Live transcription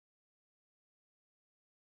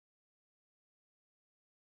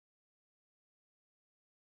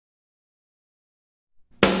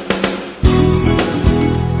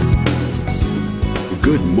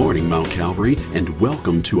Good morning, Mount Calvary, and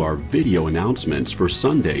welcome to our video announcements for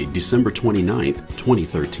Sunday, December 29th,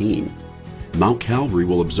 2013. Mount Calvary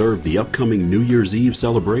will observe the upcoming New Year's Eve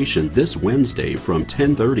celebration this Wednesday from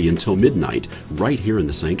 10:30 until midnight right here in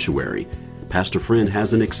the sanctuary. Pastor Friend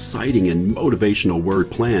has an exciting and motivational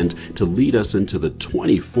word planned to lead us into the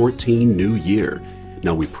 2014 new year.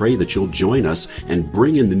 Now we pray that you'll join us and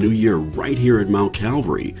bring in the new year right here at Mount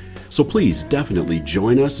Calvary. So please definitely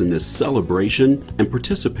join us in this celebration and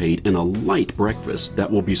participate in a light breakfast that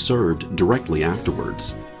will be served directly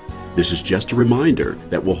afterwards. This is just a reminder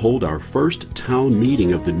that we'll hold our first town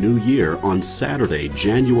meeting of the new year on Saturday,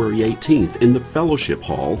 January 18th in the Fellowship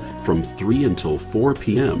Hall from 3 until 4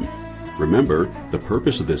 p.m. Remember, the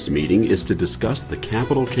purpose of this meeting is to discuss the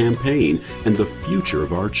capital campaign and the future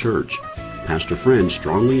of our church. Pastor Friend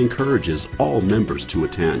strongly encourages all members to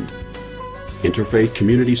attend. Interfaith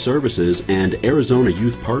Community Services and Arizona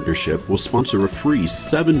Youth Partnership will sponsor a free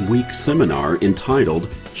 7-week seminar entitled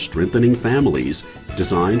Strengthening Families,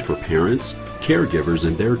 designed for parents, caregivers,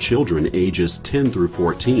 and their children ages 10 through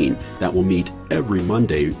 14 that will meet every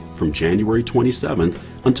Monday from January 27th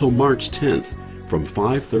until March 10th from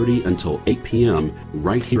 5:30 until 8 p.m.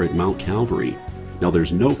 right here at Mount Calvary. Now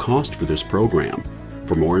there's no cost for this program.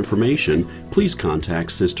 For more information, please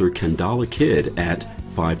contact Sister Kendala Kidd at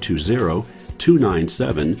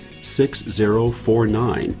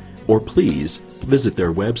 520-297-6049, or please visit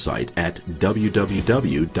their website at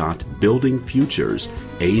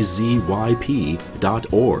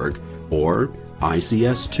www.buildingfuturesazyp.org or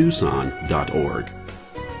icstucson.org.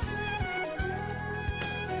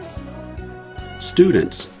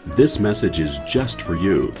 Students, this message is just for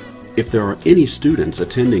you. If there are any students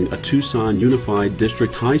attending a Tucson Unified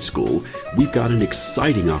District High School, we've got an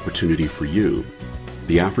exciting opportunity for you.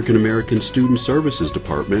 The African American Student Services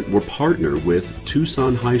Department will partner with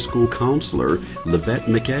Tucson High School counselor Livette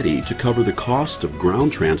McEddy to cover the cost of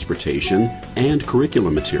ground transportation and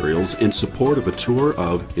curriculum materials in support of a tour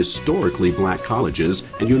of historically black colleges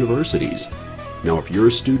and universities. Now, if you're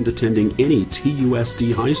a student attending any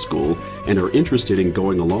TUSD high school and are interested in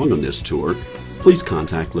going along on this tour, please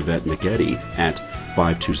contact Livette McEddy at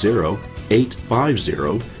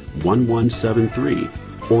 520-850-1173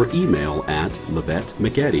 or email at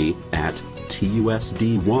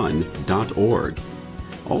livettemceddy@tusd1.org.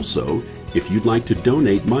 Also, if you'd like to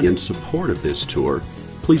donate money in support of this tour,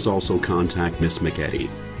 please also contact Miss McEddy.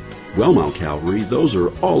 Well, Mount Calvary, those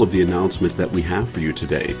are all of the announcements that we have for you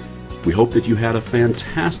today. We hope that you had a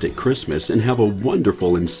fantastic Christmas and have a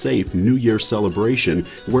wonderful and safe New Year celebration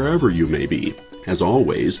wherever you may be. As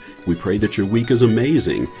always, we pray that your week is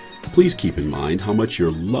amazing. Please keep in mind how much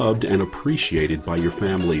you're loved and appreciated by your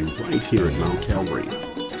family right here at Mount Calvary.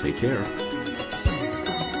 Take care.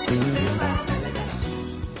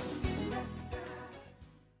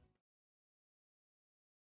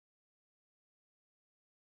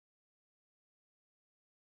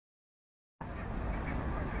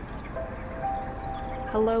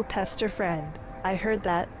 Hello, Pastor Friend. I heard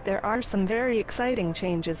that there are some very exciting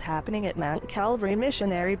changes happening at Mount Calvary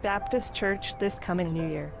Missionary Baptist Church this coming New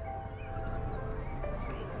Year.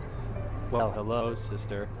 Well, hello,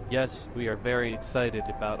 sister. Yes, we are very excited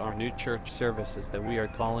about our new church services that we are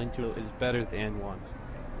calling Two is Better Than One.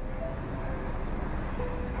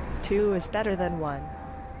 2 is better than 1.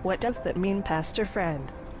 What does that mean, Pastor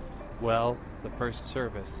Friend? Well, the first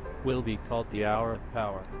service will be called the Hour of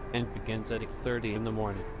Power and begins at 8:30 in the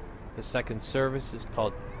morning. The second service is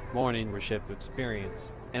called Morning Worship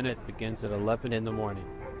Experience, and it begins at 11 in the morning.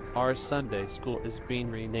 Our Sunday school is being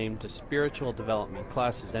renamed to Spiritual Development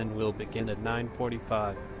Classes and will begin at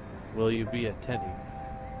 9:45. Will you be attending?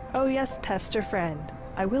 Oh yes, Pastor Friend.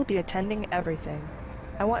 I will be attending everything.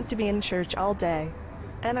 I want to be in church all day,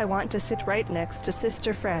 and I want to sit right next to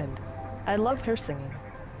Sister Friend. I love her singing.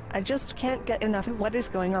 I just can't get enough of what is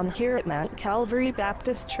going on here at Mount Calvary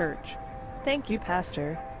Baptist Church. Thank you,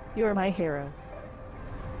 Pastor. You are my hero.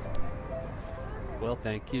 Well,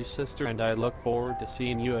 thank you, sister, and I look forward to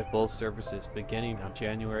seeing you at both services beginning on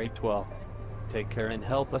January 12th. Take care and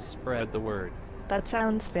help us spread the word. That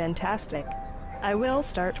sounds fantastic. I will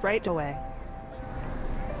start right away.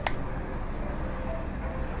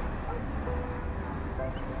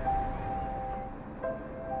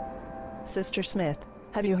 Sister Smith,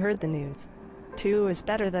 have you heard the news? 2 is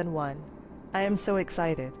better than 1. I am so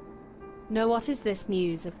excited. No, what is this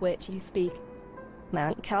news of which you speak?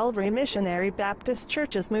 Mount Calvary Missionary Baptist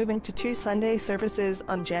Church is moving to 2 Sunday services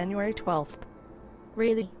on January 12th.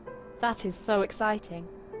 Really? That is so exciting.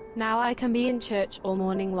 Now I can be in church all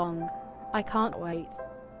morning long. I can't wait.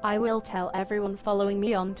 I will tell everyone following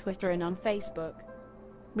me on Twitter and on Facebook.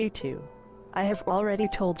 Me too. I have already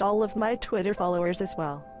told all of my Twitter followers as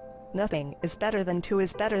well. Nothing is better than 2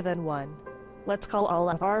 is better than 1. Let's call all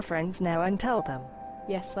of our friends now and tell them.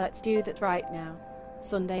 Yes, let's do that right now.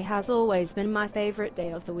 Sunday has always been my favorite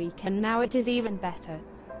day of the week, and now it is even better.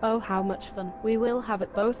 Oh, how much fun we will have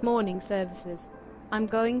at both morning services. I'm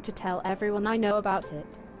going to tell everyone I know about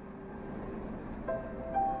it.